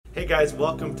Hey guys,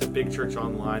 welcome to Big Church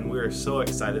Online. We are so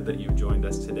excited that you've joined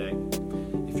us today.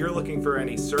 If you're looking for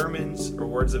any sermons or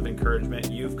words of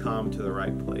encouragement, you've come to the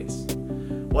right place.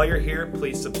 While you're here,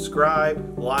 please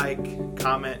subscribe, like,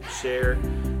 comment, share.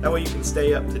 That way you can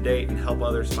stay up to date and help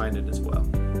others find it as well.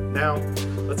 Now,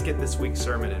 let's get this week's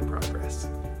sermon in progress.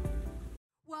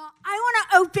 Well, I want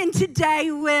to open today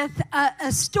with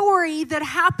a story that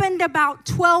happened about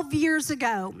 12 years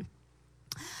ago.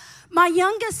 My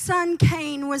youngest son,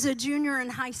 Kane, was a junior in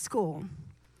high school.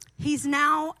 He's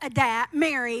now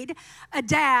married, a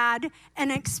dad, and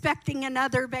expecting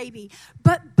another baby.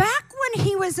 But back when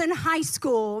he was in high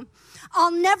school,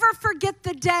 I'll never forget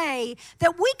the day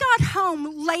that we got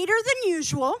home later than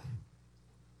usual,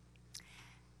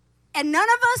 and none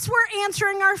of us were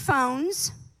answering our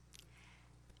phones,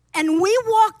 and we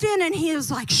walked in, and he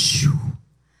was like, shoo,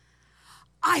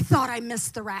 I thought I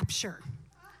missed the rapture.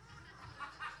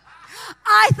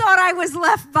 I thought I was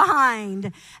left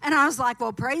behind. And I was like,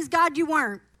 well, praise God you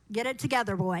weren't. Get it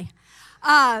together, boy.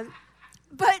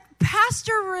 But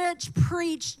Pastor Rich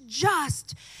preached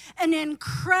just an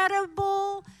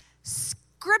incredible,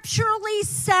 scripturally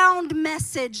sound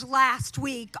message last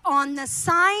week on the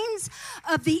signs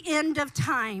of the end of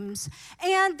times.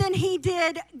 And then he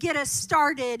did get us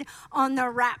started on the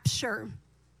rapture.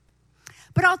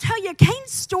 But I'll tell you,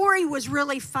 Cain's story was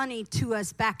really funny to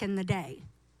us back in the day.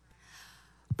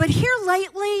 But here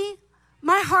lately,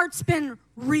 my heart's been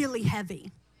really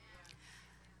heavy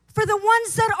for the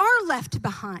ones that are left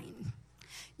behind.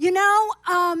 You know,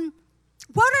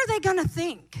 what are they going to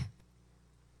think?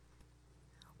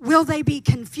 Will they be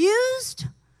confused?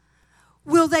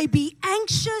 Will they be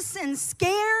anxious and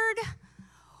scared?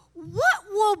 What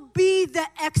will be the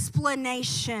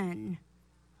explanation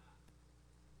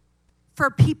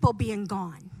for people being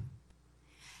gone?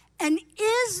 And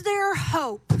is there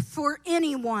hope for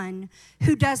anyone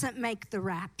who doesn't make the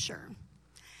rapture?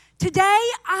 Today,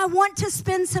 I want to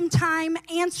spend some time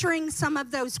answering some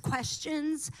of those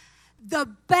questions the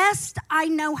best I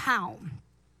know how.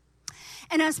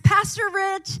 And as Pastor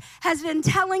Rich has been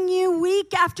telling you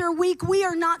week after week, we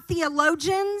are not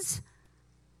theologians.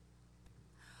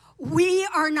 We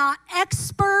are not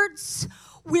experts.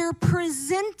 We're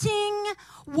presenting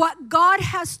what God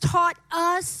has taught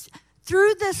us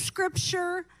through the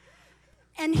scripture.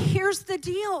 And here's the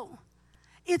deal.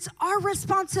 It's our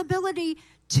responsibility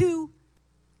to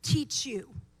teach you,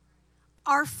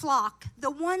 our flock,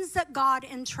 the ones that God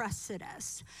entrusted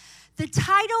us. The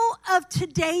title of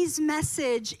today's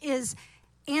message is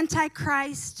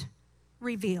Antichrist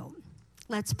Revealed.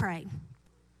 Let's pray.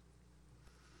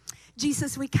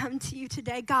 Jesus, we come to you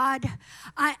today. God,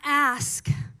 I ask,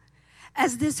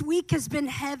 as this week has been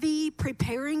heavy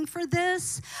preparing for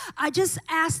this, I just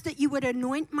ask that you would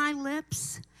anoint my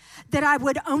lips, that I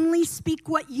would only speak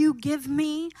what you give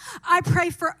me. I pray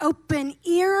for open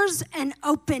ears and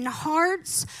open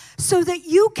hearts so that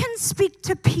you can speak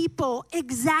to people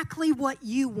exactly what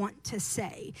you want to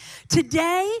say.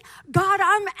 Today, God,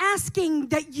 I'm asking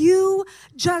that you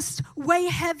just weigh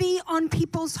heavy on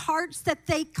people's hearts, that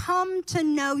they come to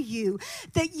know you,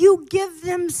 that you give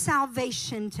them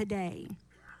salvation today.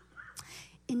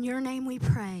 In your name we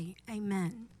pray,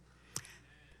 amen.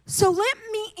 So let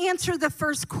me answer the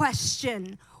first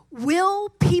question. Will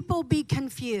people be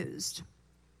confused?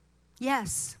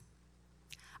 Yes.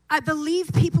 I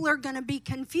believe people are going to be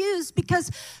confused because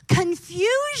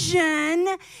confusion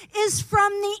is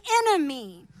from the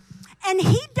enemy. And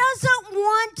he doesn't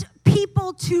want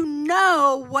people to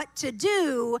know what to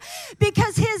do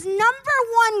because his number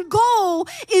one goal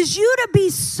is you to be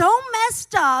so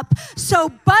messed up, so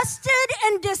busted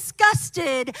and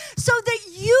disgusted, so that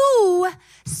you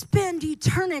spend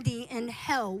eternity in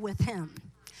hell with him.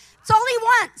 It's all he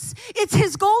wants. It's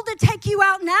his goal to take you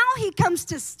out now. He comes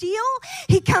to steal,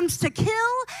 he comes to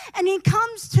kill, and he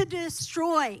comes to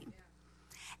destroy.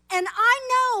 And I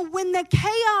know when the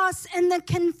chaos and the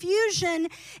confusion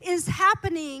is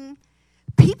happening,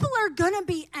 people are going to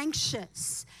be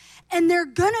anxious and they're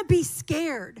going to be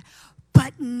scared.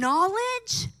 But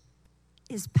knowledge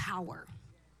is power.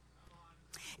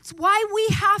 It's why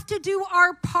we have to do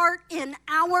our part in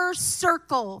our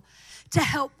circle to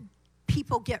help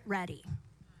people get ready.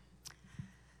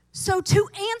 So to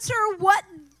answer what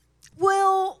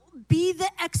will be the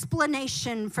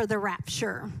explanation for the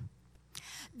rapture,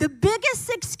 the biggest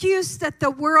excuse that the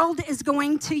world is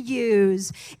going to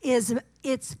use is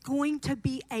it's going to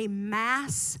be a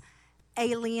mass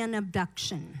alien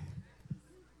abduction.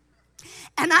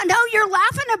 And I know you're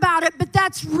laughing about it, but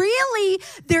that's really,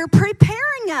 they're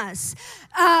preparing us.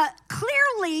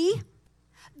 Clearly,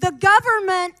 the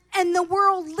government and the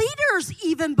world leaders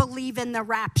even believe in the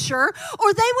rapture,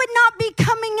 or they would not be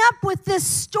coming up with this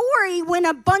story when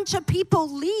a bunch of people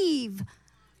leave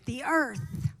the earth.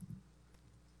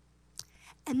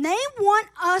 And they want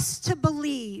us to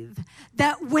believe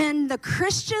that when the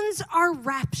Christians are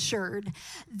raptured,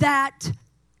 that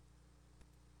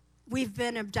we've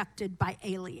been abducted by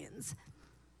aliens.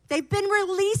 They've been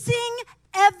releasing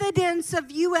evidence of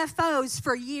UFOs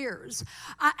for years.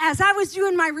 As I was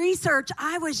doing my research,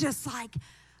 I was just like,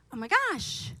 oh my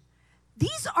gosh,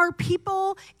 these are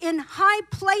people in high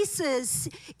places,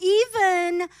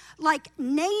 even like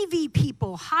Navy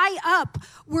people high up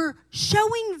were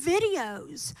showing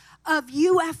videos of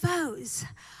UFOs.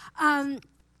 And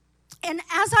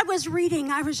as I was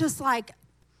reading, I was just like,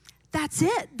 that's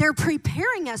it. They're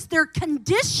preparing us. They're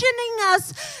conditioning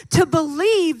us to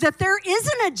believe that there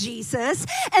isn't a Jesus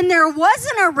and there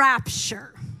wasn't a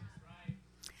rapture.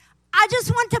 I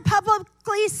just want to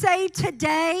publicly say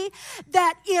today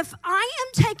that if I am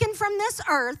taken from this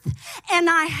earth and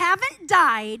I haven't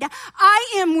died,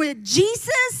 I am with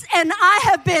Jesus and I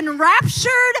have been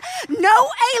raptured. No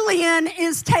alien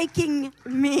is taking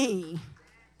me.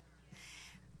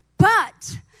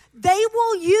 But they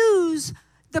will use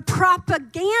the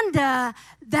propaganda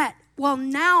that, well,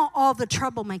 now all the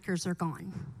troublemakers are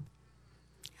gone.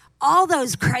 All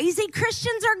those crazy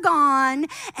Christians are gone,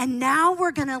 and now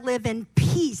we're going to live in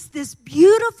peace, this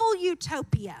beautiful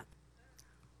utopia.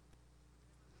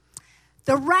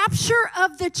 The rapture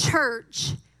of the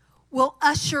church will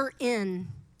usher in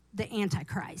the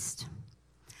Antichrist.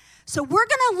 So we're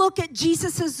going to look at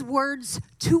Jesus' words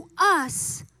to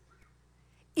us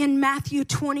in Matthew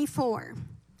 24.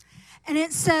 And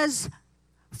it says,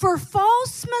 for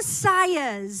false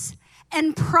messiahs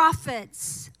and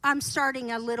prophets, I'm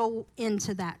starting a little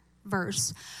into that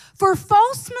verse. For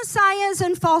false messiahs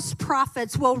and false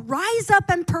prophets will rise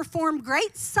up and perform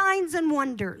great signs and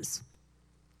wonders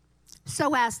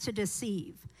so as to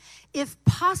deceive, if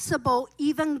possible,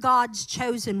 even God's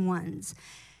chosen ones.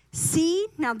 See,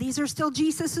 now these are still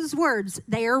Jesus' words.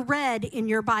 They are read in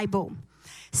your Bible.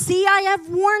 See, I have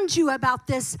warned you about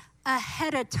this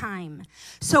ahead of time.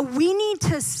 So we need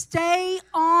to stay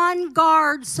on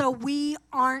guard so we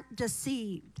aren't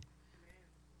deceived.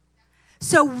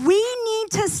 So we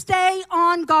need to stay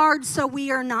on guard so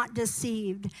we are not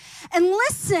deceived. And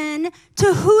listen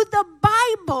to who the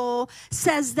Bible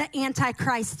says the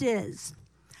Antichrist is.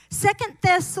 2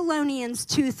 Thessalonians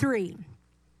 2:3.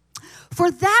 For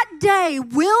that day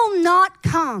will not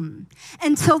come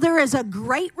until there is a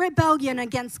great rebellion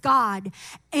against God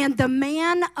and the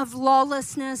man of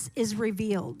lawlessness is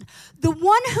revealed, the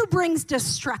one who brings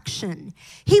destruction.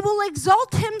 He will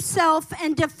exalt himself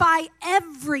and defy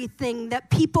everything that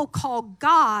people call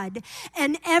God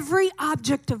and every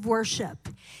object of worship.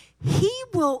 He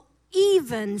will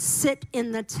even sit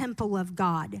in the temple of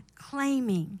God,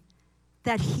 claiming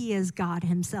that he is God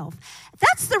himself.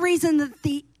 That's the reason that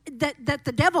the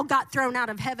devil got thrown out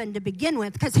of heaven to begin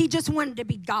with, because he just wanted to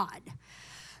be God.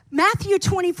 Matthew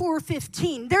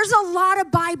 24:15. There's a lot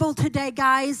of Bible today,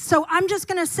 guys. So I'm just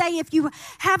going to say, if you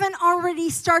haven't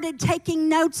already started taking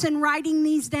notes and writing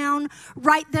these down,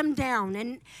 write them down.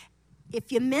 And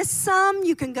if you miss some,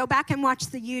 you can go back and watch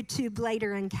the YouTube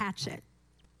later and catch it.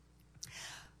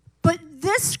 But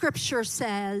this scripture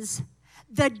says,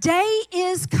 the day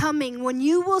is coming when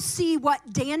you will see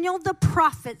what Daniel the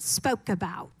prophet spoke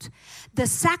about, the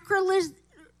sacrilegious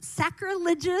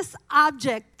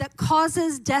object that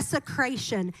causes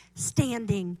desecration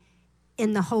standing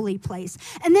in the holy place.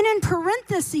 And then in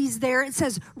parentheses there, it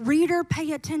says, reader,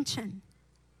 pay attention.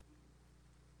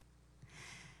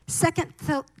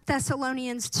 2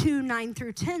 Thessalonians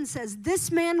 2:9-10 says,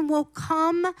 this man will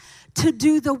come to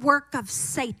do the work of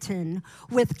Satan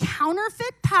with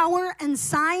counterfeit power and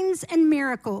signs and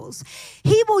miracles.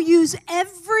 He will use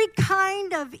every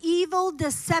kind of evil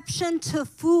deception to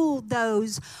fool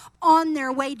those on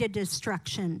their way to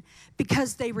destruction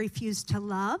because they refuse to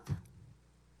love.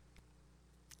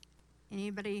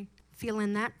 Anybody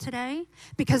feeling that today?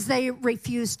 Because they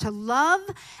refuse to love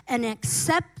and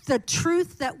accept the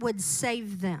truth that would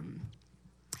save them.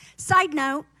 Side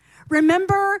note,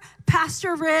 remember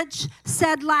Pastor Rich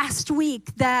said last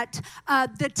week that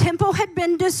the temple had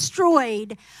been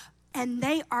destroyed and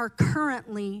they are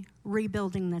currently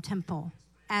rebuilding the temple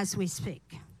as we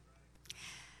speak.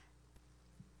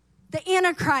 The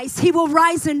Antichrist, he will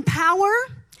rise in power.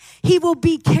 He will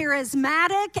be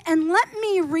charismatic. And let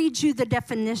me read you the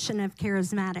definition of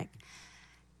charismatic.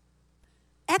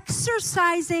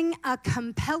 Exercising a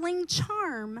compelling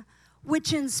charm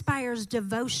which inspires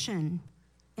devotion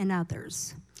in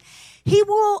others. He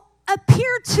will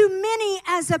appear to many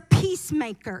as a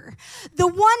peacemaker, the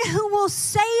one who will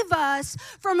save us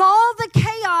from all the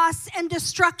chaos and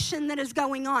destruction that is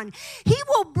going on. He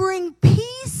will bring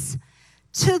peace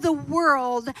to the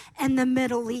world and the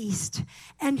Middle East,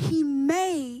 and he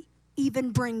may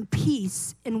even bring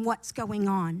peace in what's going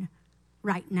on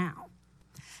right now.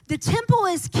 The temple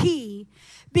is key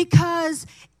because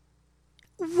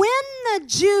when the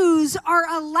Jews are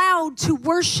allowed to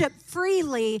worship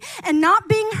freely and not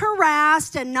being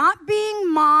harassed and not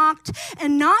being mocked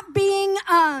and not being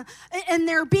and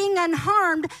they're being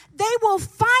unharmed, they will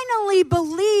finally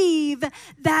believe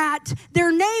that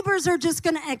their neighbors are just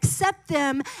going to accept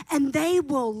them, and they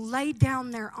will lay down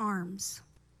their arms.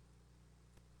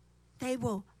 They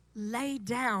will lay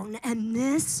down, and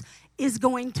this is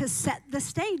going to set the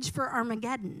stage for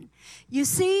Armageddon. You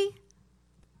see,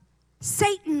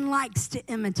 Satan likes to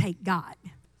imitate God.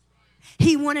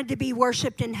 He wanted to be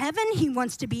worshiped in heaven. He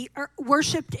wants to be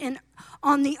worshiped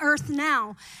on the earth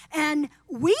now. And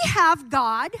we have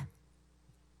God,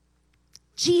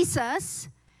 Jesus,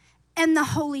 and the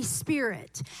Holy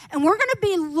Spirit. And we're going to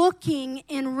be looking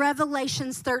in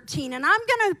Revelations 13. And I'm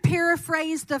going to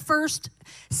paraphrase the first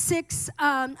 6.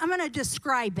 I'm going to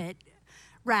describe it,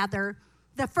 rather.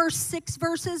 The first 6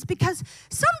 verses, because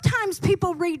sometimes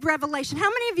people read Revelation. How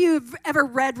many of you have ever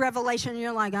read Revelation and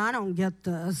you're like, I don't get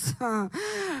this?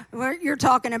 You're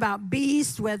talking about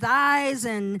beasts with eyes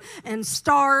and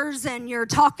stars, and you're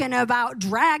talking about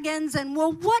dragons, and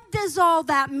well, what does all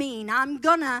that mean? I'm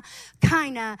gonna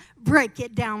kind of break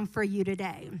it down for you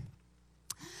today.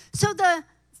 So the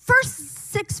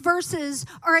first 6 verses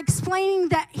are explaining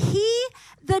that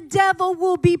the devil,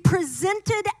 will be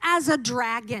presented as a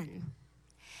dragon.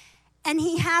 And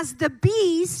he has the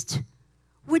beast,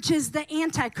 which is the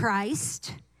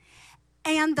Antichrist,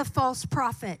 and the false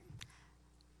prophet.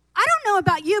 I don't know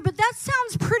about you, but that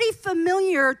sounds pretty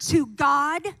familiar to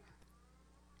God,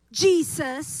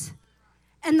 Jesus,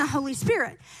 and the Holy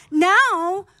Spirit.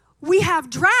 Now we have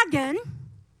dragon,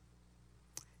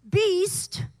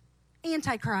 beast,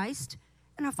 Antichrist,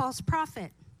 and a false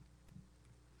prophet.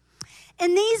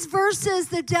 In these verses,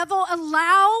 the devil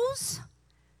allows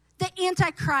the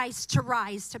Antichrist to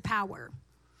rise to power.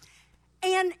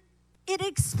 And it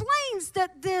explains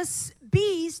that this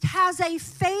beast has a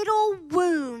fatal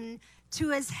wound to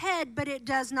his head, but it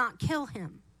does not kill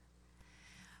him.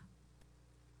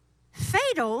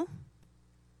 Fatal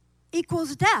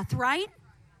equals death, right?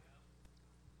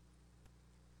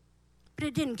 But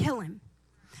it didn't kill him.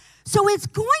 So it's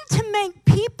going to make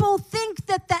people think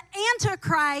that the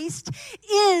Antichrist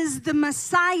is the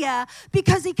Messiah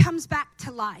because he comes back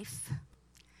to life.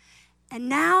 And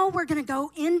now we're going to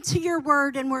go into your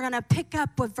word, and we're going to pick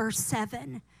up with verse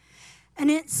 7.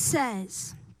 And it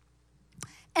says,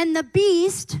 and the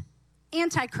beast,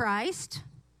 Antichrist,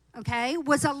 okay,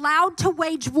 was allowed to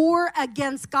wage war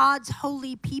against God's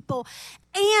holy people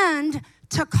and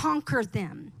to conquer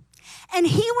them. And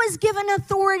he was given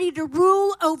authority to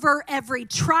rule over every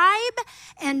tribe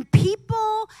and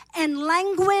people and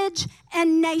language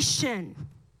and nation.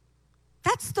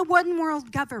 That's the one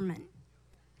world government.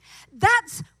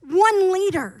 That's one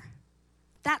leader.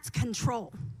 That's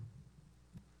control.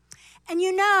 And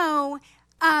you know,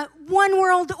 one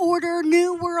world order,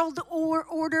 new world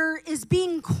order is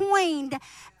being coined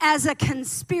as a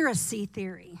conspiracy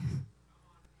theory.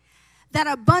 That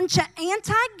a bunch of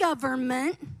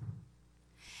anti-government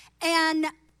and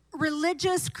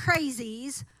religious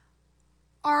crazies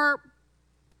are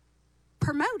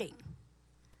promoting.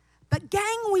 But gang,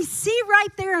 we see right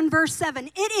there in verse 7,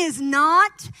 it is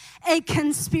not a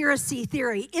conspiracy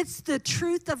theory. It's the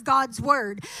truth of God's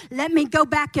word. Let me go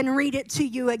back and read it to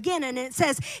you again. And it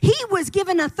says, he was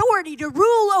given authority to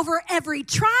rule over every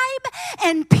tribe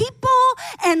and people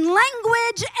and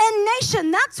language and nation.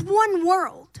 That's one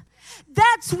world.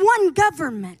 That's one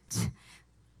government.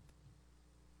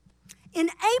 In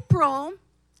April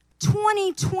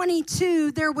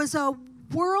 2022, there was a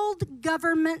World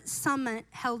Government Summit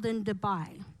held in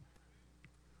Dubai.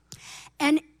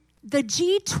 And the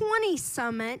G20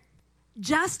 Summit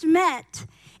just met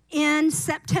in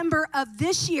September of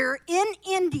this year in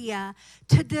India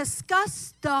to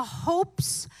discuss the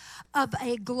hopes of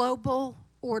a global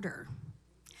order.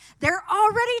 They're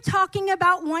already talking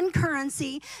about one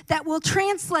currency that will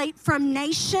translate from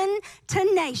nation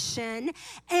to nation.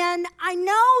 And I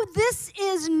know this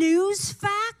is news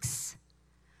facts,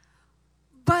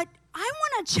 but I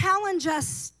want to challenge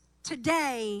us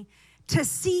today to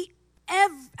see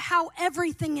how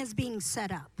everything is being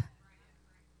set up.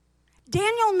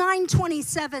 Daniel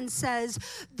 9:27 says,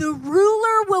 the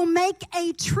ruler will make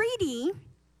a treaty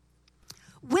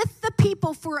with the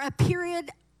people for a period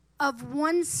of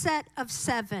one set of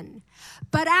 7.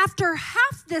 But after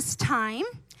half this time,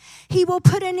 he will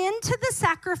put an end to the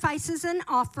sacrifices and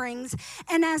offerings,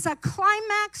 and as a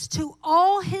climax to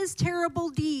all his terrible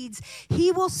deeds,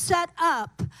 he will set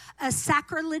up a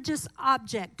sacrilegious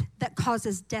object that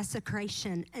causes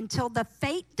desecration until the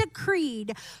fate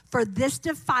decreed for this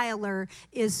defiler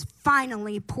is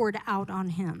finally poured out on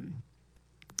him.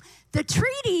 The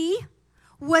treaty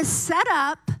was set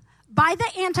up by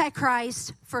the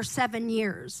Antichrist for 7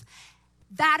 years.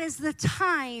 That is the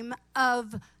time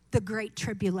of the Great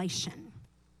Tribulation.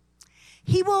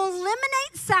 He will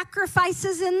eliminate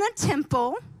sacrifices in the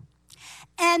temple,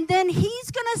 and then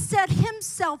he's going to set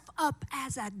himself up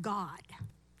as a god.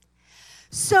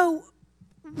 So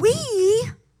we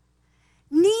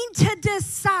need to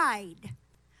decide,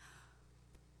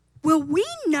 will we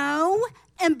know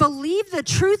and believe the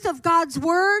truth of God's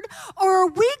word, or are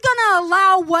we going to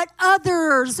allow what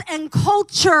others and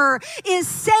culture is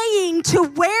saying to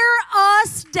wear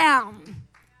us down,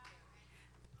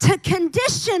 to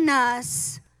condition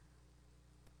us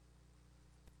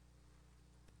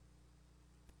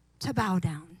to bow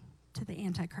down to the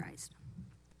Antichrist?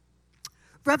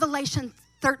 Revelation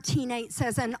 13:8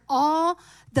 says, and all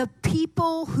the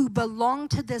people who belong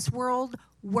to this world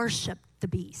worship the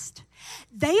beast.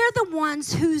 They are the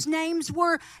ones whose names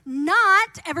were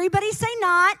not, everybody say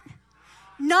not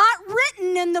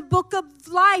written in the book of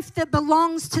life that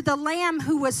belongs to the Lamb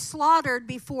who was slaughtered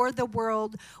before the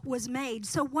world was made.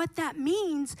 So what that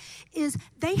means is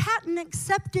they hadn't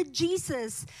accepted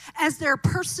Jesus as their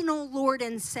personal Lord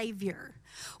and Savior.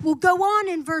 We'll go on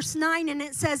in verse 9, and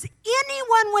it says,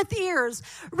 anyone with ears,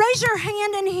 raise your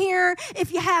hand in here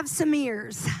if you have some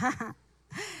ears.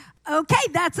 Okay,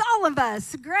 that's all of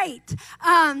us. Great.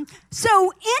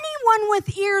 So anyone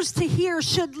with ears to hear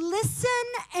should listen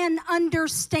and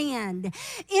understand.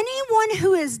 Anyone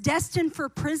who is destined for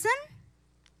prison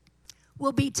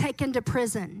will be taken to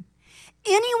prison.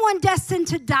 Anyone destined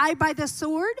to die by the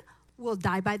sword will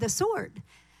die by the sword.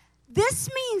 This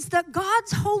means that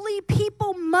God's holy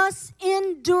people must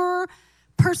endure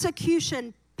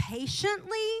persecution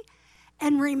patiently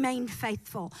and remain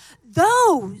faithful.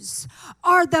 Those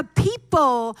are the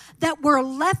people that were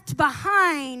left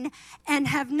behind and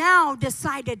have now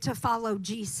decided to follow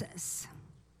Jesus.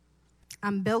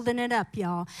 I'm building it up,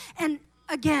 y'all. And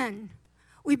again,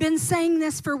 we've been saying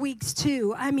this for weeks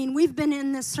too. I mean, we've been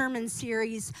in this sermon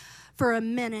series for a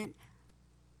minute.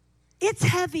 It's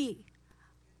heavy.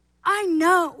 I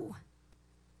know.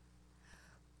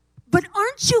 But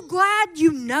aren't you glad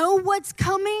you know what's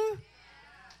coming?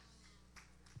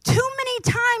 Too many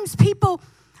times people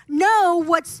know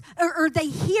or they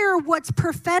hear what's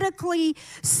prophetically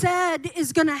said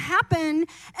is going to happen,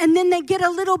 and then they get a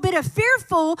little bit of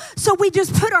fearful, so we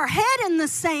just put our head in the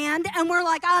sand and we're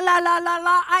like, la, la, la,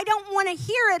 la, I don't want to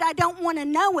hear it, I don't want to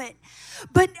know it.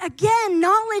 But again,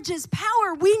 knowledge is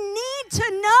power. We need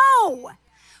to know.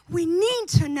 We need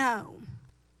to know.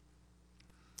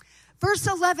 Verse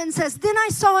 11 says, then I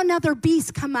saw another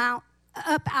beast come up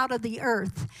out of the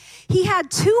earth. He had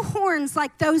 2 horns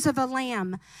like those of a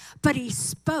lamb, but he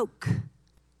spoke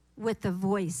with the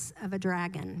voice of a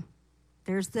dragon.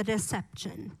 There's the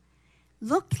deception.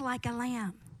 Looked like a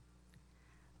lamb,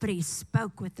 but he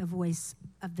spoke with the voice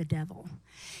of the devil.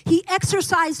 He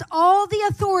exercised all the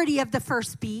authority of the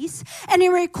first beast, and he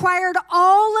required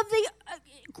all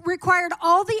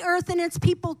the earth and its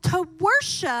people to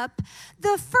worship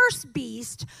the first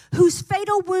beast whose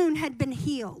fatal wound had been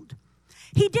healed.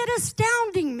 He did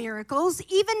astounding miracles,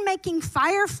 even making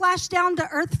fire flash down to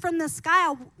earth from the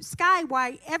sky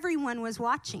while everyone was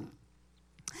watching.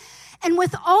 And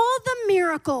with all the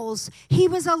miracles he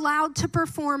was allowed to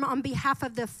perform on behalf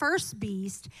of the first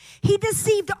beast, he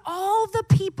deceived all the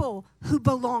people who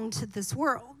belonged to this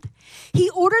world. He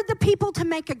ordered the people to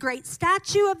make a great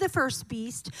statue of the first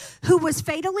beast who was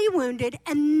fatally wounded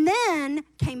and then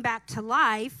came back to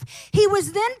life. He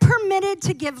was then permitted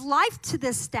to give life to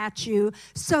this statue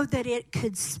so that it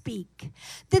could speak.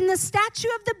 Then the statue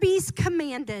of the beast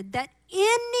commanded that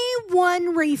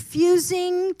anyone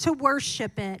refusing to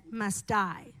worship it must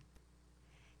die.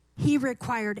 He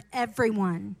required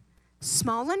everyone,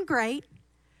 small and great,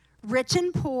 rich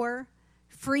and poor,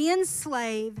 free and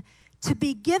slave, to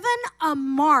be given a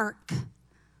mark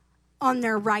on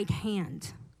their right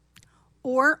hand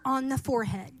or on the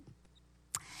forehead.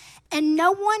 And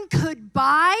no one could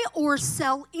buy or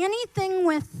sell anything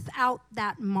without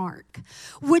that mark,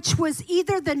 which was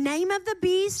either the name of the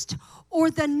beast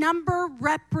or the number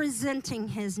representing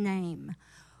his name.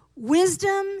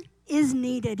 Wisdom is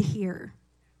needed here.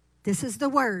 This is the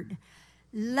word.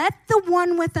 Let the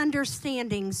one with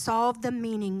understanding solve the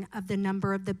meaning of the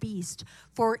number of the beast,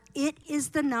 for it is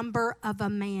the number of a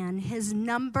man. His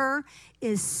number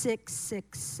is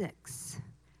 666.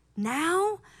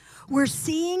 Now we're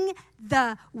seeing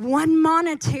the one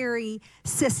monetary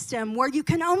system where you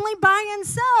can only buy and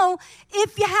sell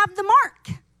if you have the mark.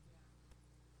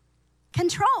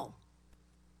 Control.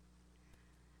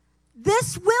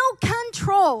 This will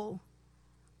control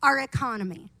our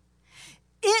economy.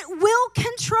 It will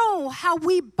control how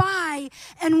we buy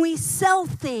and we sell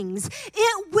things.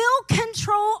 It will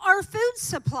control our food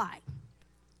supply.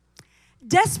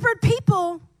 Desperate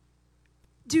people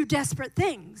do desperate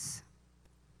things.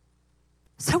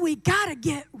 So we got to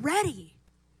get ready.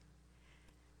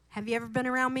 Have you ever been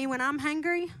around me when I'm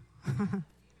hungry?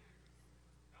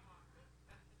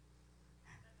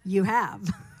 You have.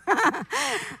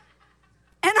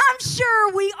 And I'm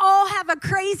sure we all have a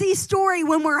crazy story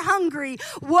when we're hungry,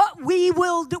 what we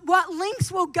will do, what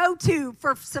links we'll go to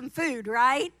for some food,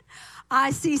 right? I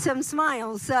see some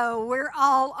smiles, so we're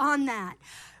all on that.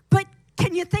 But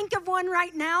can you think of one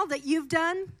right now that you've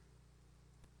done?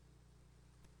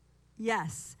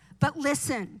 Yes. But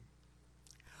listen,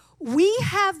 we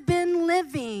have been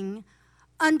living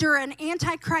under an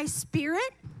Antichrist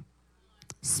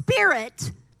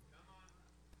spirit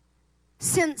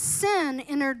since sin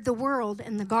entered the world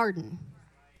in the garden.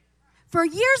 For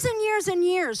years and years and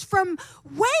years, from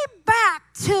way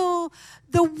back till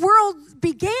the world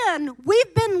began,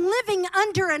 we've been living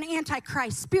under an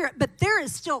Antichrist spirit. But there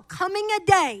is still coming a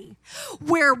day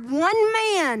where one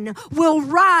man will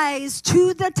rise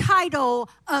to the title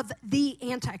of the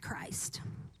Antichrist.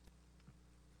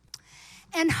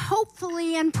 And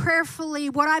hopefully and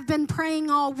prayerfully, what I've been praying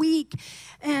all week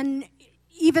and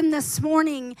even this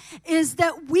morning is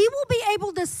that we will be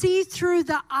able to see through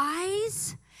the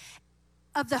eyes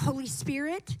of the Holy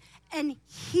Spirit and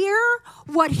hear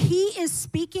what He is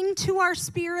speaking to our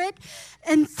spirit,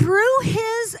 and through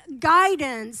His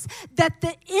guidance that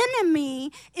the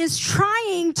enemy is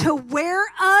trying to wear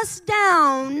us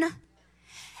down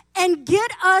and get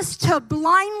us to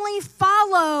blindly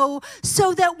follow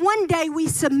so that one day we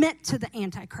submit to the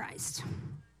Antichrist.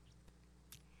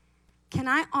 Can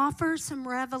I offer some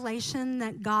revelation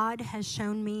that God has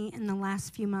shown me in the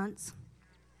last few months?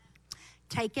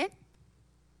 Take it,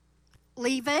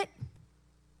 leave it,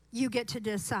 you get to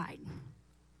decide.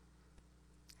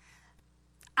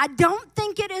 I don't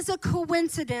think it is a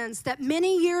coincidence that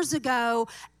many years ago,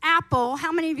 Apple,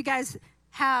 how many of you guys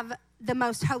have the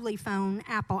most holy phone,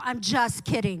 Apple? I'm just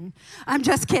kidding.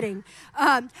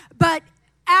 But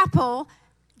Apple,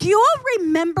 do you all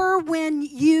remember when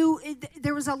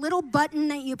there was a little button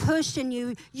that you pushed and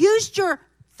you used your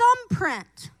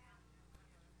thumbprint?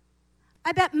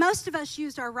 I bet most of us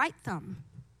used our right thumb.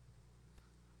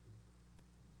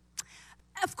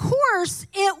 Of course,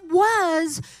 it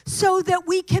was so that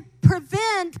we could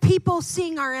prevent people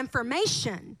seeing our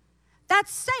information.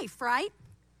 That's safe, right?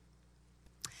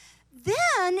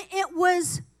 Then it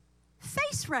was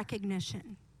face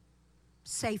recognition.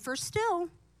 Safer still.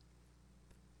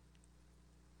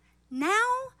 Now,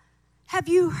 have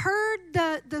you heard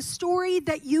the story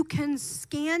that you can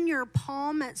scan your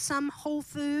palm at some Whole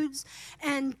Foods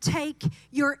and take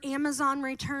your Amazon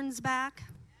returns back?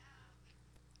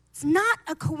 It's not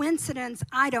a coincidence,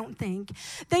 I don't think.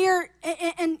 They are,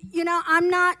 and you know, I'm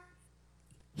not,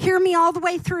 hear me all the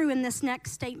way through in this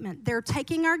next statement. They're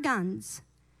taking our guns.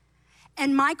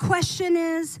 And my question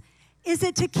is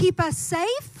it to keep us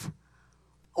safe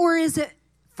or is it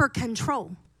for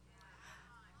control?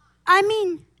 I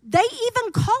mean, they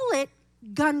even call it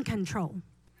gun control.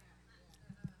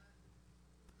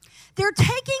 They're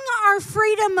taking our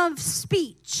freedom of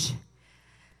speech.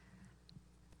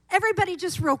 Everybody,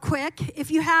 just real quick, if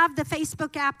you have the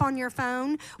Facebook app on your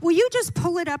phone, will you just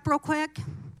pull it up real quick?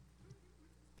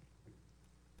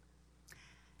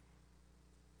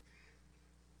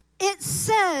 It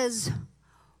says,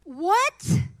 what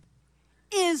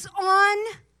is on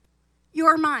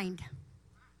your mind?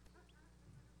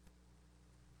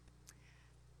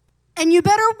 And you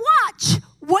better watch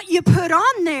what you put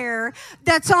on there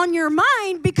that's on your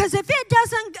mind, because if it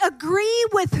doesn't agree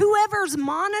with whoever's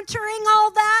monitoring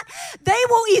all that, they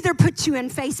will either put you in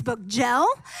Facebook jail,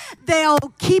 they'll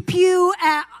keep you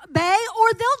at bay,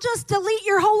 or they'll just delete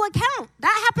your whole account.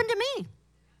 That happened to me.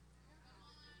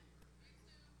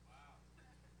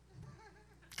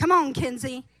 Come on,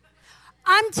 Kinsey.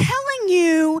 I'm telling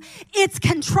you, it's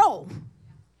control.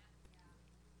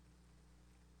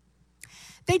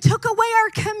 They took away our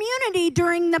community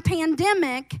during the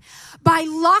pandemic by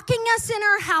locking us in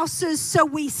our houses so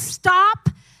we stop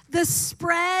the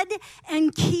spread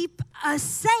and keep us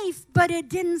safe, but it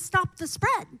didn't stop the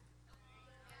spread.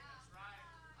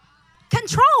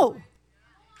 Control.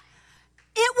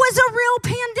 It was a real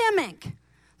pandemic.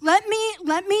 Let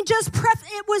me just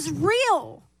it was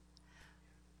real.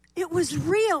 It was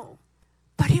real,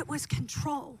 but it was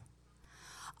control.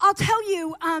 I'll tell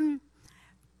you,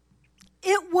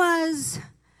 it was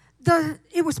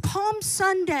Palm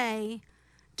Sunday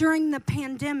during the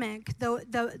pandemic,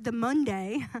 the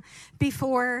Monday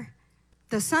before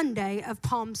the Sunday of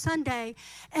Palm Sunday,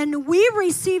 and we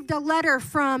received a letter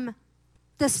from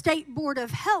the State Board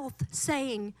of Health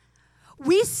saying,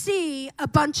 we see a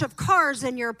bunch of cars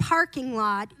in your parking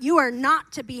lot. You are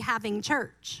not to be having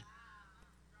church.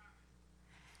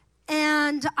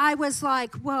 And I was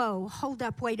like, whoa, hold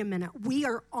up, wait a minute. We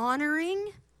are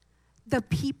honoring the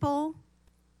people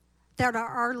that are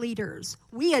our leaders.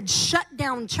 We had shut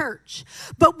down church.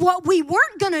 But what we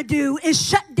weren't going to do is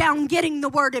shut down getting the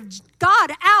word of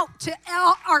God out to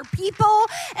our people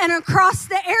and across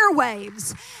the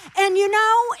airwaves. And you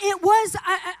know, it was,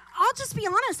 I'll just be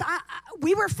honest,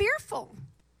 we were fearful.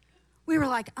 We were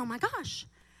like, oh my gosh,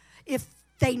 if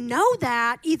they know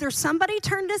that, either somebody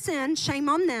turned us in, shame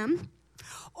on them,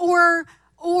 or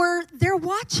they're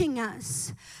watching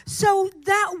us. So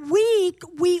that week,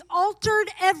 we altered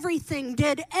everything,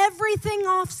 did everything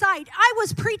off-site. I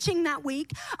was preaching that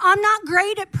week. I'm not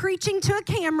great at preaching to a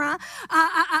camera.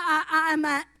 I'm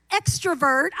an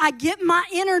extrovert. I get my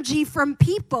energy from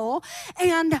people.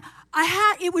 And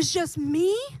it was just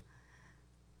me,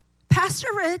 Pastor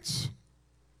Rich,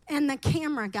 and the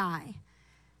camera guy.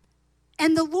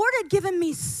 And the Lord had given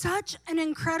me such an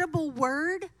incredible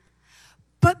word,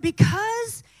 but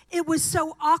because it was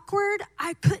so awkward,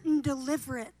 I couldn't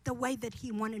deliver it the way that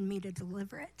he wanted me to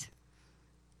deliver it.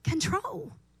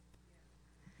 Control.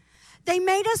 They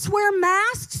made us wear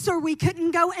masks or we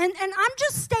couldn't go, and I'm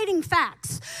just stating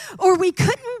facts, or we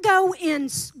couldn't go in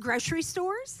grocery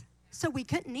stores, so we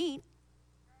couldn't eat.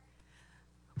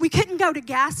 We couldn't go to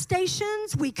gas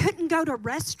stations. We couldn't go to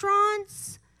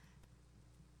restaurants.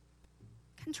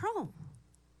 Control.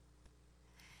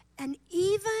 And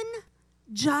even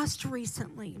just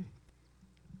recently,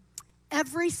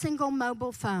 every single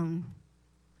mobile phone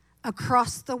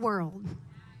across the world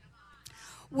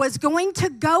was going to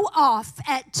go off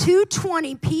at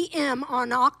 2:20 p.m.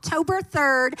 on October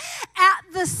 3rd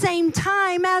at the same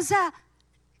time as a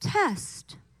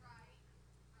test.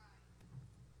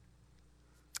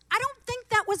 I don't think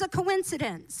that was a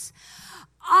coincidence.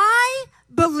 I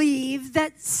believe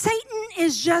that Satan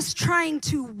is just trying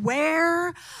to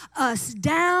wear us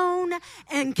down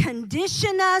and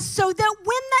condition us so that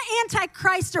when the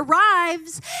Antichrist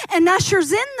arrives and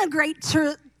ushers in the great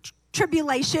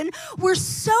tribulation, we're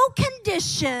so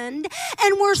conditioned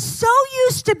and we're so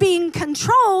used to being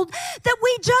controlled that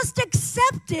we just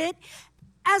accept it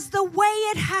as the way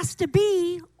it has to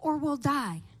be or we'll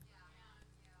die.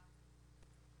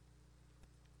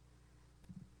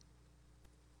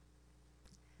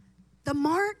 The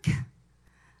mark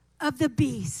of the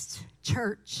beast,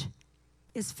 church,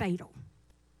 is fatal.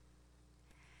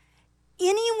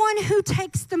 Anyone who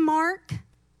takes the mark,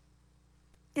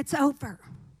 it's over.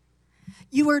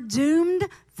 You are doomed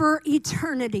for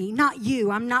eternity. Not you.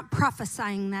 I'm not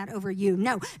prophesying that over you.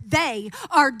 No, they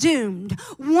are doomed.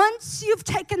 Once you've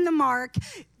taken the mark,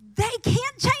 they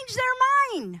can't change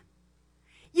their mind.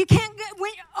 You can't get,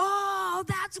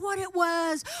 that's what it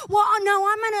was. Well, no,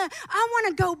 I want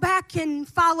to go back and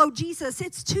follow Jesus.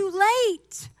 It's too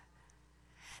late.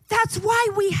 That's why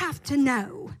we have to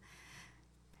know.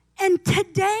 And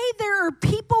today there are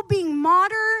people being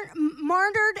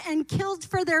martyred and killed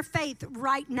for their faith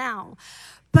right now.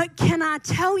 But can I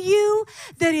tell you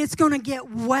that it's going to get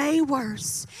way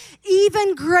worse,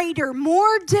 even greater,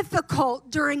 more difficult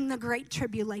during the Great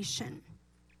Tribulation.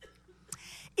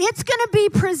 It's going to be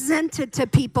presented to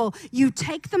people. You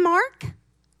take the mark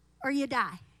or you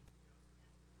die.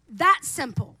 That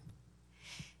simple.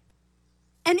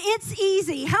 And it's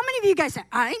easy. How many of you guys say,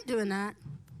 I ain't doing that?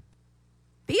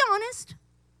 Be honest.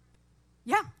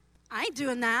 Yeah, I ain't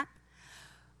doing that.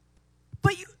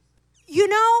 But you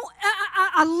know,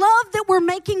 I love that we're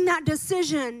making that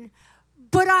decision,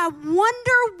 but I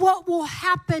wonder what will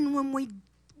happen when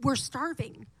we're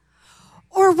starving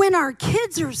or when our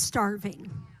kids are starving.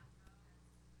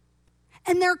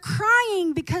 And they're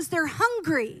crying because they're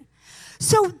hungry.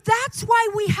 So that's why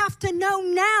we have to know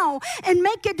now and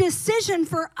make a decision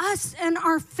for us and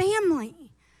our family.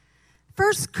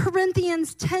 1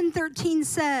 Corinthians 10:13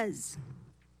 says,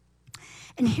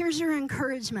 and here's your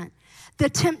encouragement, the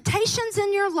temptations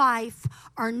in your life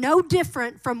are no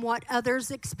different from what others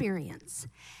experience.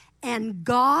 and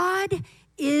God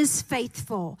is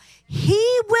faithful.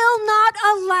 He will not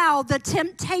allow the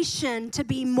temptation to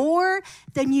be more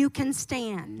than you can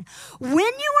stand. When you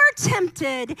are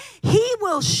tempted, He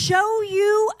will show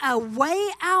you a way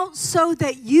out so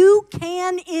that you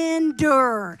can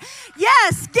endure.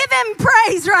 Yes, give Him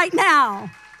praise right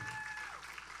now.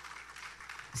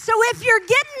 So if you're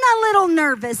getting a little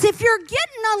nervous, if you're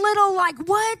getting a little like,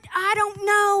 what? I don't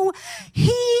know.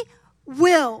 He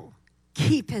will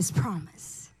keep His promise.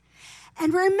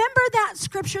 And remember that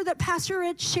scripture that Pastor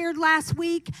Rich shared last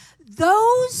week?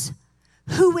 Those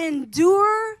who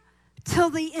endure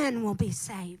till the end will be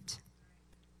saved.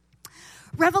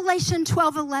 Revelation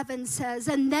 12:11 says,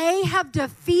 and they have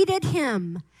defeated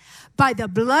him by the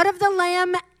blood of the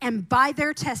Lamb and by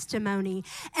their testimony.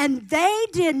 And they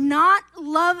did not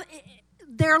love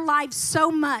their lives so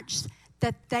much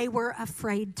that they were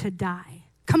afraid to die.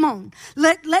 Come on,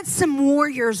 let some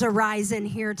warriors arise in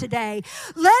here today.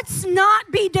 Let's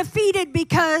not be defeated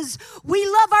because we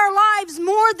love our lives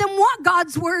more than what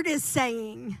God's word is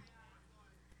saying.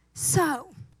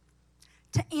 So,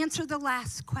 to answer the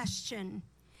last question,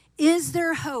 is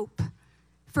there hope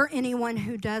for anyone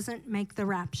who doesn't make the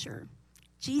rapture?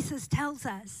 Jesus tells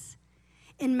us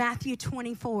in Matthew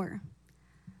 24.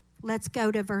 Let's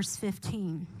go to verse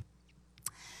 15.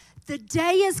 The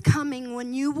day is coming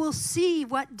when you will see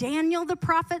what Daniel the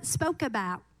prophet spoke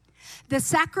about. The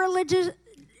sacrilegious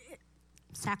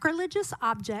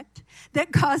object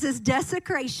that causes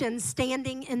desecration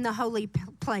standing in the holy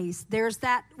place. There's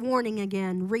that warning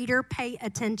again. Reader, pay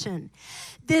attention.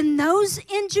 Then those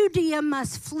in Judea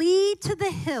must flee to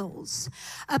the hills.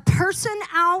 A person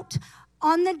out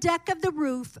on the deck of the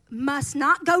roof must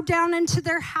not go down into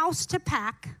their house to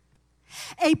pack.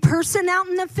 A person out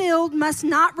in the field must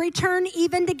not return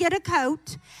even to get a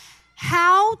coat.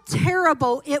 How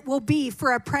terrible it will be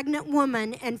for a pregnant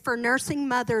woman and for nursing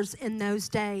mothers in those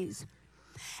days.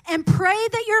 And pray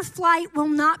that your flight will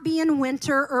not be in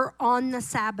winter or on the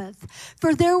Sabbath,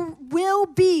 for there will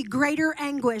be greater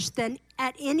anguish than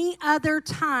at any other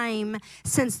time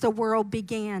since the world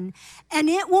began. And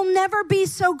it will never be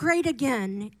so great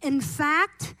again. In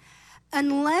fact,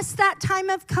 unless that time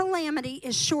of calamity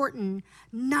is shortened,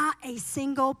 not a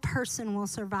single person will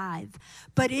survive.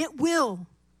 But it will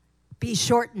be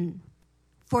shortened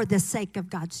for the sake of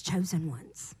God's chosen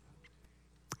ones.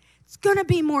 It's going to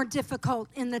be more difficult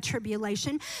in the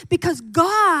tribulation because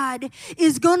God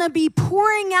is going to be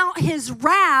pouring out His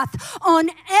wrath on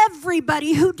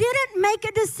everybody who didn't make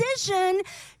a decision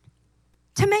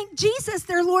to make Jesus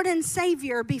their Lord and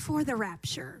Savior before the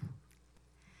rapture.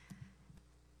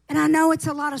 And I know it's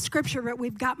a lot of scripture, but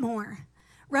we've got more.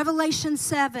 Revelation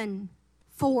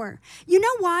 7:4. You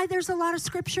know why there's a lot of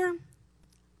scripture?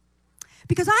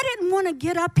 Because I didn't want to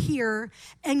get up here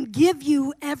and give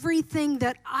you everything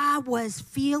that I was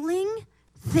feeling,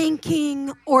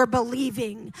 thinking, or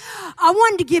believing. I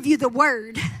wanted to give you the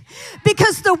word.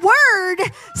 Because the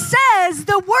word says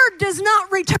the word does not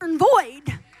return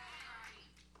void.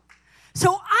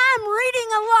 So I'm reading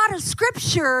a lot of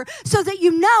scripture so that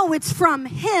you know it's from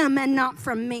Him and not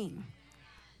from me.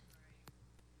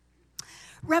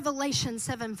 Revelation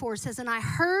 7:4 says, and I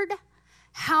heard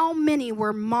how many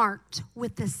were marked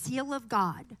with the seal of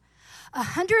God.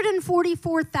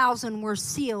 144,000 were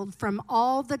sealed from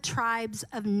all the tribes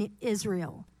of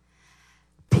Israel.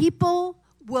 People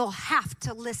will have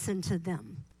to listen to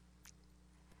them,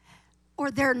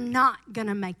 or they're not going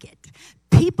to make it.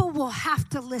 People will have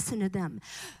to listen to them.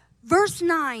 Verse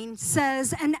 9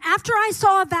 says, and after I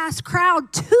saw a vast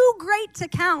crowd, too great to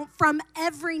count, from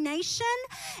every nation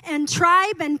and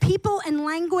tribe and people and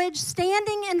language,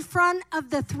 standing in front of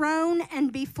the throne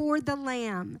and before the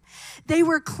Lamb. They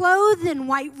were clothed in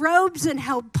white robes and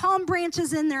held palm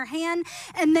branches in their hand,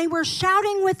 and they were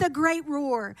shouting with a great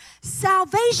roar,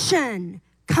 salvation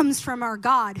comes from our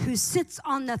God who sits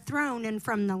on the throne and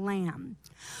from the Lamb.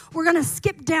 We're going to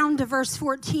skip down to verse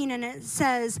 14, and it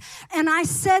says, and I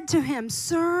said to him,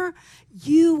 sir,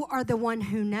 you are the one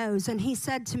who knows. And he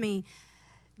said to me,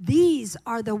 these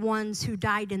are the ones who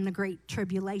died in the great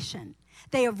tribulation.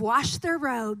 They have washed their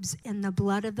robes in the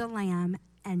blood of the Lamb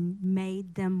and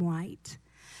made them white.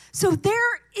 So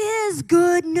there is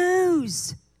good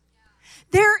news.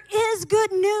 There is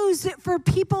good news for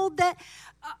people that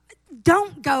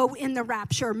don't go in the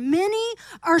rapture. Many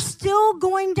are still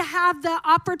going to have the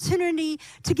opportunity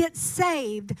to get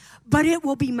saved, but it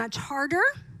will be much harder.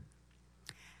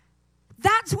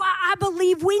 That's why I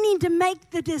believe we need to make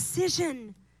the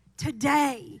decision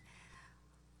today.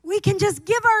 We can just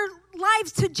give our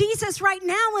lives to Jesus right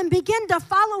now and begin to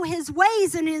follow His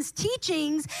ways and His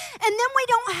teachings, and then we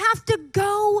don't have to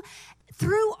go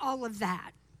through all of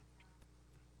that.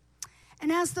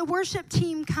 And as the worship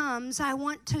team comes, I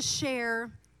want to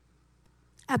share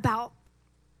about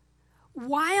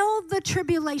while the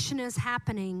tribulation is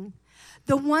happening,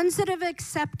 the ones that have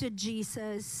accepted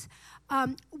Jesus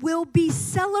will be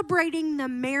celebrating the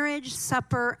marriage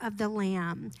supper of the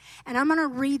Lamb. And I'm going to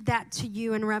read that to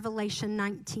you in Revelation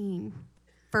 19.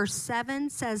 Verse 7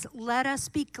 says, "Let us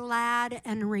be glad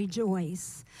and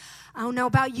rejoice." I don't know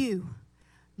about you,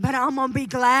 but I'm going to be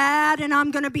glad and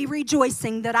I'm going to be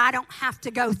rejoicing that I don't have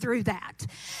to go through that.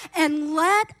 "And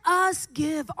let us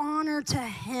give honor to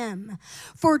him,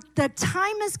 for the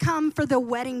time has come for the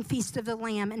wedding feast of the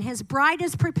Lamb, and his bride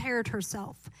has prepared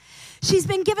herself. She's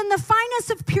been given the finest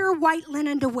of pure white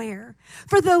linen to wear,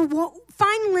 for the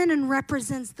fine linen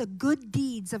represents the good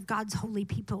deeds of God's holy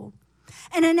people.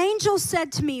 And an angel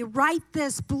said to me, 'Write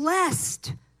this,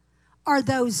 blessed are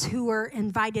those who are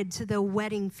invited to the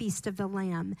wedding feast of the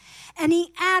Lamb.' And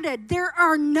he added, 'There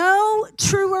are no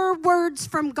truer words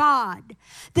from God.'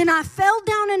 Then I fell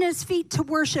down at his feet to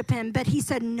worship him, but he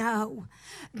said, 'No,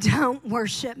 don't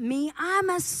worship me. I'm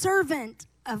a servant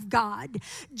of God,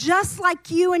 just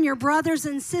like you and your brothers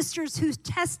and sisters who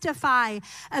testify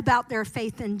about their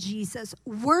faith in Jesus.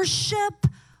 Worship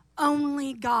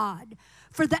only God.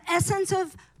 For the essence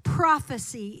of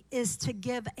prophecy is to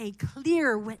give a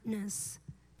clear witness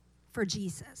for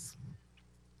Jesus.'"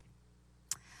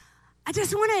 I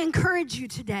just want to encourage you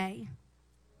today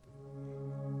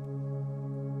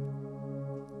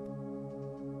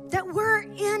that we're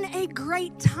in a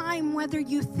great time, whether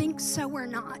you think so or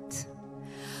not.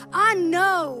 I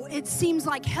know it seems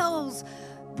like hell's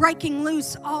breaking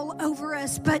loose all over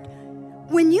us, but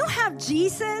when you have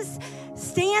Jesus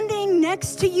standing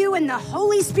next to you and the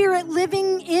Holy Spirit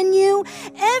living in you,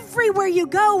 everywhere you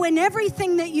go and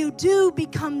everything that you do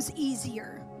becomes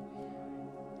easier.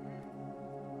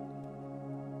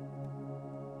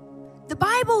 The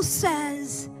Bible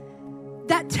says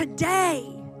that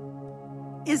today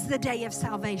is the day of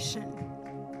salvation.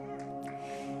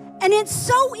 And it's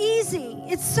so easy.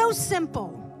 It's so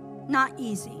simple, not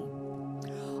easy.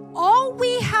 All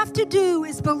we have to do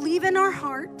is believe in our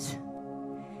heart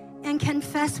and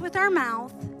confess with our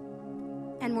mouth,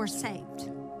 and we're saved.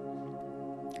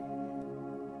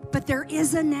 But there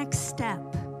is a next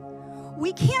step.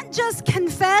 We can't just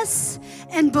confess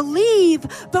and believe,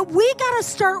 but we got to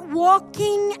start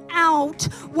walking out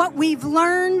what we've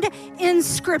learned in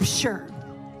Scripture.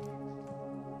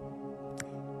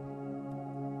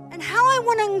 And how I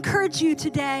want to encourage you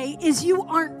today is you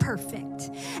aren't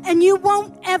perfect, and you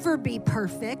won't ever be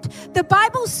perfect. The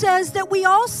Bible says that we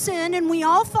all sin and we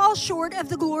all fall short of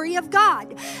the glory of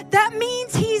God. That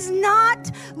means he's not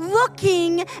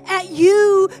looking at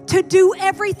you to do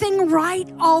everything right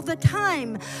all the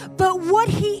time. But what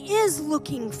he is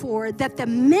looking for, that the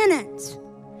minute,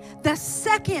 the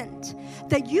second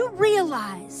that you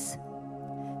realize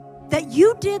that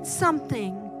you did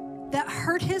something that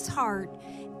hurt his heart,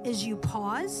 is you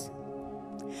pause,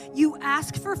 you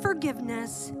ask for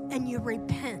forgiveness, and you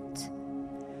repent.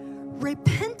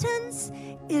 Repentance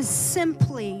is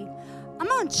simply, I'm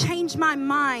going to change my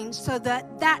mind so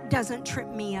that that doesn't trip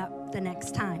me up the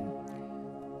next time.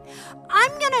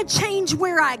 I'm going to change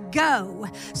where I go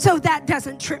so that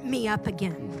doesn't trip me up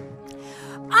again.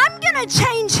 I'm going to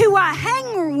change who I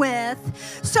hang with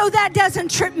so that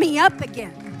doesn't trip me up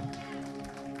again.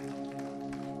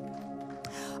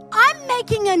 I'm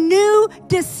making a new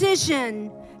decision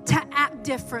to act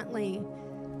differently.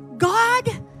 God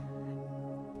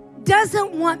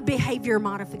doesn't want behavior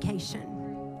modification.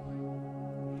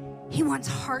 He wants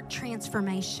heart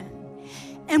transformation.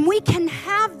 And we can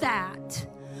have that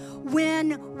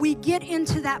when we get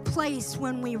into that place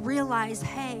when we realize,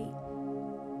 hey,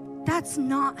 that's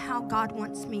not how God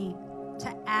wants me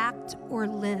to act or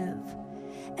live.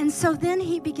 And so then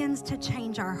he begins to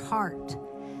change our heart.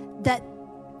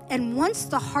 And once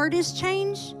the heart is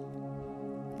changed,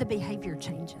 the behavior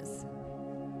changes.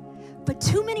 But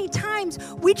too many times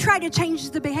we try to change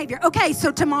the behavior. Okay,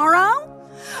 so tomorrow,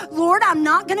 Lord, I'm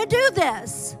not going to do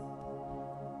this.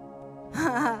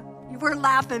 We're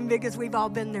laughing because we've all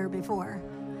been there before.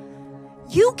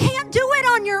 You can't do it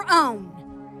on your own.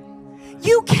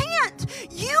 You can't.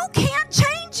 You can't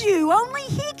change you. Only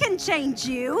he can change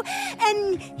you.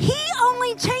 And he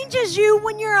only changes you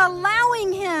when you're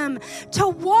allowing him to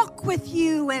walk with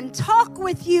you and talk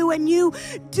with you, and you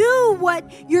do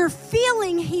what you're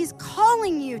feeling he's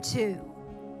calling you to.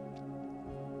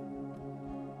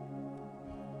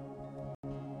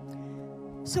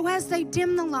 So as they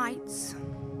dim the lights,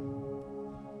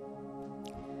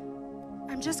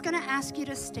 I'm just going to ask you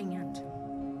to stand.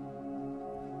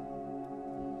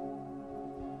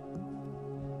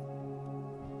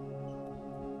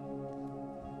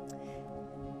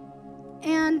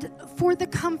 And for the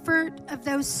comfort of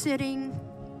those sitting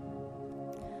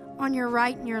on your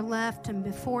right and your left and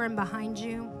before and behind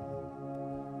you,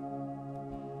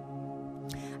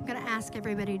 I'm going to ask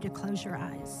everybody to close your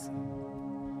eyes.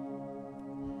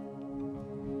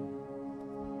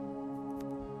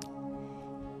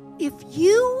 If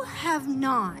you have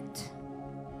not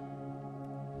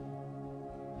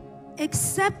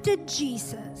accepted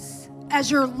Jesus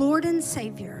as your Lord and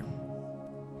Savior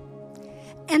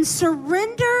and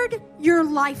surrendered your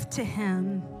life to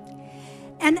Him,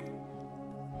 and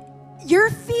you're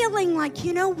feeling like,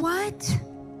 you know what?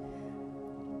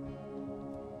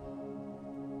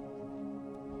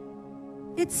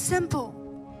 It's simple.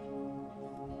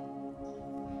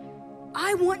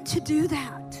 I want to do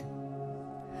that.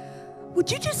 Would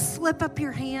you just slip up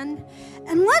your hand?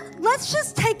 And let's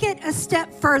just take it a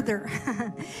step further.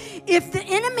 If the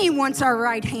enemy wants our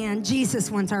right hand, Jesus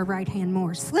wants our right hand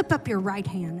more. Slip up your right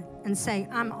hand and say,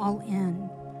 I'm all in.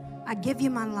 I give you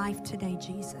my life today,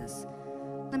 Jesus.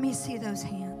 Let me see those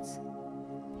hands.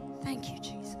 Thank you,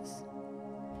 Jesus.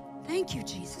 Thank you,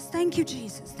 Jesus. Thank you,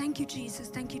 Jesus. Thank you, Jesus.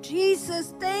 Thank you,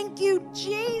 Jesus. Thank you,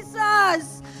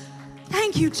 Jesus.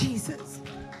 Thank you, Jesus.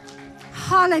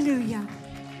 Hallelujah.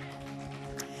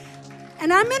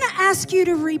 And I'm going to ask you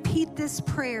to repeat this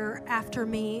prayer after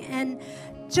me. And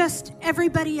just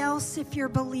everybody else, if you're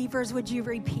believers, would you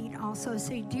repeat also?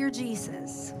 Say, Dear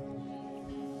Jesus,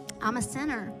 I'm a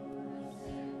sinner,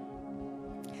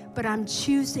 but I'm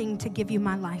choosing to give you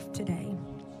my life today.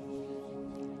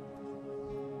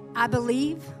 I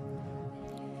believe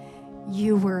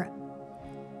you were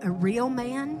a real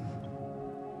man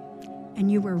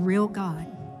and you were real God.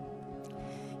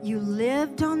 You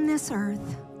lived on this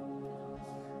earth.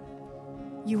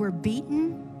 You were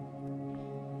beaten,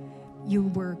 you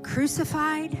were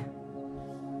crucified,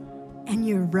 and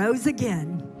you rose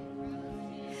again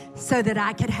so that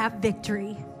I could have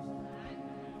victory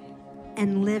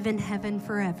and live in heaven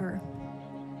forever.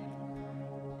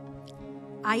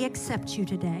 I accept you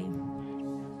today.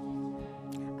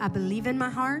 I believe in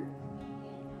my heart,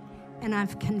 and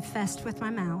I've confessed with my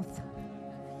mouth.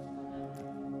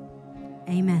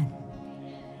 Amen.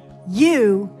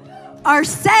 You are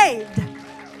saved.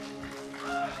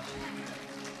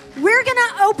 We're going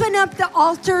to open up the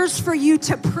altars for you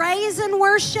to praise and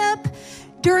worship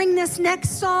during this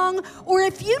next song. Or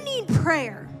if you need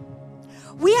prayer,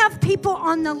 we have people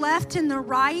on the left and the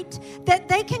right that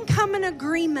they can come in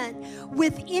agreement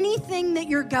with anything that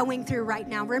you're going through right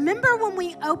now. Remember when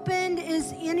we opened,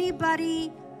 is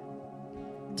anybody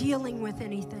dealing with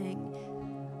anything?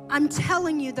 I'm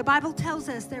telling you, the Bible tells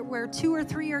us that where 2 or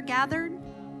 3 are gathered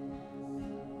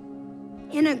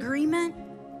in agreement,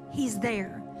 He's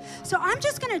there. So I'm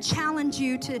just going to challenge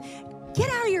you to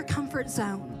get out of your comfort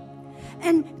zone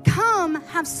and come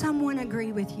have someone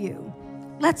agree with you.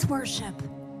 Let's worship.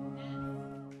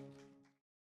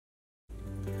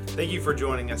 Thank you for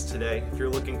joining us today. If you're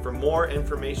looking for more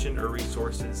information or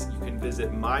resources, you can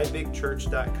visit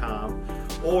mybigchurch.com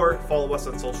or follow us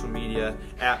on social media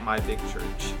at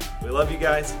mybigchurch. We love you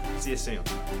guys. See you soon.